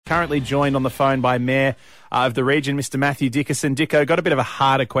currently joined on the phone by Mayor of the region, Mr. Matthew Dickerson. Dicko, got a bit of a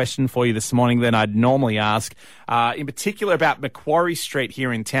harder question for you this morning than I'd normally ask, in particular about Macquarie Street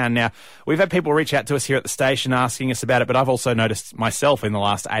here in town. Now, we've had people reach out to us here at the station asking us about it, but I've also noticed myself in the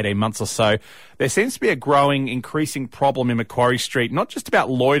last 18 months or so, there seems to be a growing, increasing problem in Macquarie Street, not just about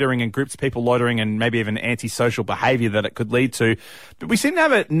loitering and groups of people loitering and maybe even antisocial behaviour that it could lead to, but we seem to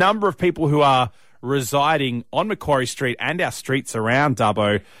have a number of people who are residing on Macquarie Street and our streets around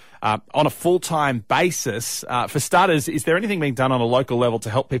Dubbo on a full-time basis. For starters, is there anything being done on a local level to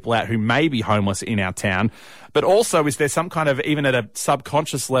help people out who may be homeless in our town? But also, is there some kind of, even at a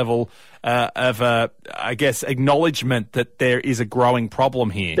subconscious level, I guess, acknowledgement that there is a growing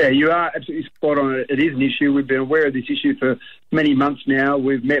problem here? Yeah, you are absolutely spot on. It is an issue. We've been aware of this issue for many months now.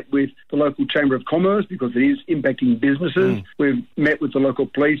 We've met with the local Chamber of Commerce because it is impacting businesses. We've met with the local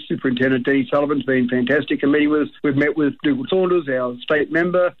police. Superintendent Denny Sullivan's been fantastic in meeting with us. We've met with Dougal Saunders, our state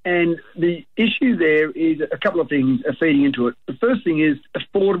member. And the issue there is a couple of things are feeding into it. The first thing is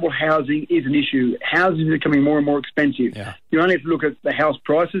affordable housing is an issue. Houses are becoming more and more expensive. Yeah. You only have to look at the house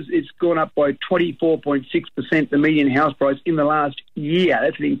prices. It's gone up by 24.6%, the median house price, in the last year.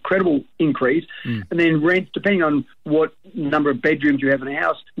 That's an incredible increase. And then rents, depending on what number of bedrooms you have in a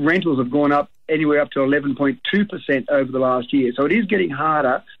house, rentals have gone up anywhere up to 11.2% over the last year. So it is getting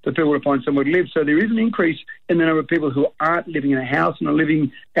harder for people to find somewhere to live. So there is an increase in the number of people who aren't living in a house and are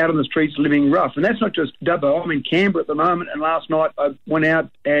living out on the streets, living rough. And that's not just Dubbo. I'm in Canberra at the moment, and last night I went out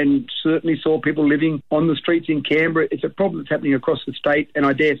and certainly saw people living on the streets in Canberra. It's a problem that's happening across the state and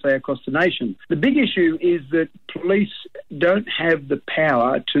I dare say across the nation. The big issue is that police don't have the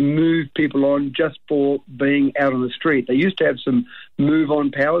power to move people on just for being out on the street. They used to have some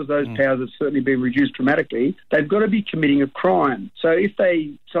move-on powers. Those powers have certainly been reduced dramatically. They've got to be committing a crime. So if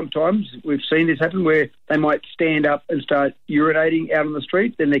they, sometimes we've seen this happen where they might stand up and start urinating out on the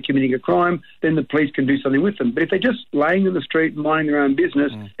street, then they're committing a crime, then the police can do something with them. But if they're just laying in the street, minding their own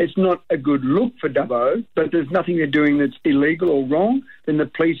business, it's not a good look for Dubbo, but there's nothing they're doing that's illegal or wrong, then the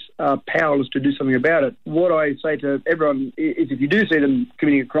police are powerless to do something about it. What I say to everyone is if you do see them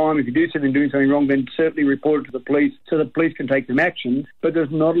committing a crime, if you do see them doing something wrong, then certainly report it to the police so the police can take some action. But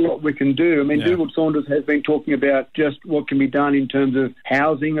there's not a lot we can do. I mean, Dougal Saunders has been talking about just what can be done in terms of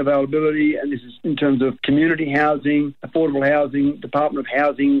housing availability, and this is in terms of community housing, affordable housing, Department of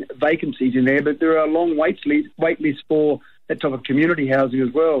Housing vacancies in there, but there are long wait lists for that type of community housing as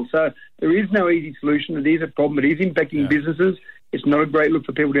well. So there is no easy solution. It is a problem. It is impacting businesses. It's not a great look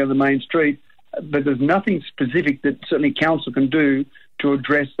for people down the main street, but there's nothing specific that certainly council can do to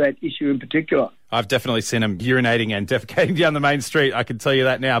address that issue in particular. I've definitely seen them urinating and defecating down the main street, I can tell you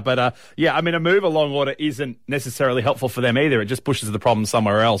that now. But, I mean, a move along order isn't necessarily helpful for them either. It just pushes the problem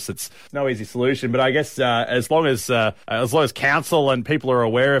somewhere else. It's no easy solution. But I guess as long as council and people are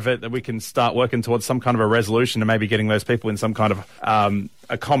aware of it, that we can start working towards some kind of a resolution and maybe getting those people in some kind of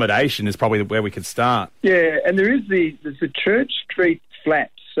accommodation is probably where we could start. Yeah, and there's the Church Street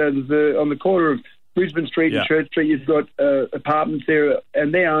flats. So there's on the corner of Brisbane Street and Church Street, you've got apartments there,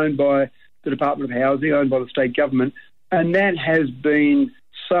 and they're owned by the Department of Housing, owned by the state government, and that has been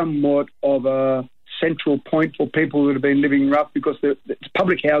somewhat of a central point for people that have been living rough because it's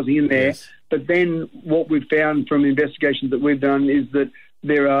public housing in there. Yes. But then what we've found from investigations that we've done is that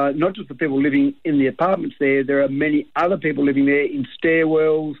there are not just the people living in the apartments there are many other people living there in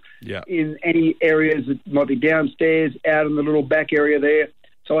stairwells, in any areas that might be downstairs, out in the little back area there.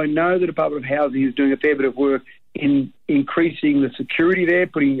 So I know the Department of Housing is doing a fair bit of work in increasing the security there,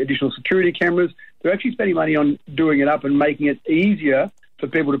 putting additional security cameras. They're actually spending money on doing it up and making it easier for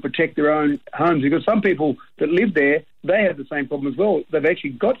people to protect their own homes, because some people that live there, they have the same problem as well. They've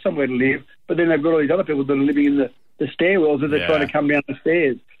actually got somewhere to live, but then they've got all these other people that are living in the stairwells as they're trying to come down the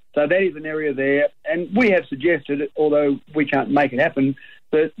stairs. So that is an area there. And we have suggested, although we can't make it happen,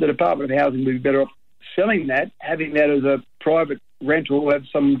 that the Department of Housing would be better off selling that, having that as a private rental, have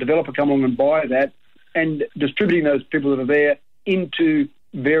some developer come along and buy that, and distributing those people that are there into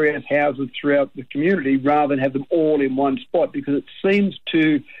various houses throughout the community rather than have them all in one spot, because it seems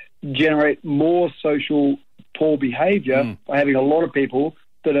to generate more social poor behaviour by having a lot of people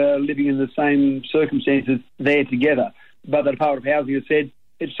that are living in the same circumstances there together. But the Department of Housing has said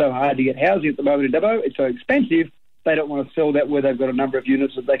it's so hard to get housing at the moment in Dubbo, it's so expensive, they don't want to sell that where they've got a number of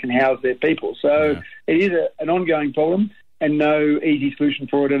units that they can house their people. So it is an ongoing problem and no easy solution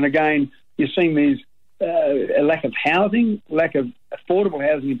for it. And again, you're seeing these a lack of housing, lack of affordable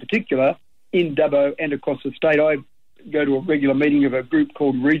housing in particular in Dubbo and across the state. I go to a regular meeting of a group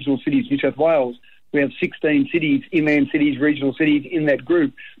called Regional Cities New South Wales. We have 16 cities, inland cities, regional cities in that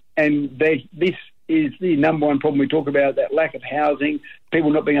group. And this is the number one problem we talk about, that lack of housing,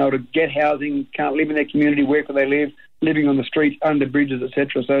 people not being able to get housing, can't live in their community wherever they live, living on the streets, under bridges,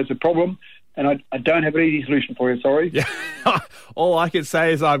 etc. So it's a problem, and I don't have an easy solution for you, sorry. Yeah. All I can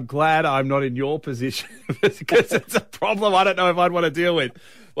say is I'm glad I'm not in your position because it's a problem I don't know if I'd want to deal with.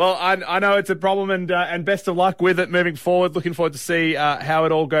 Well, I know it's a problem, and best of luck with it moving forward. Looking forward to see how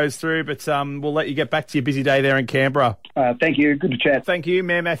it all goes through, but we'll let you get back to your busy day there in Canberra. Thank you. Good to chat. Thank you,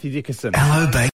 Mayor Matthew Dickerson. Hello, baby.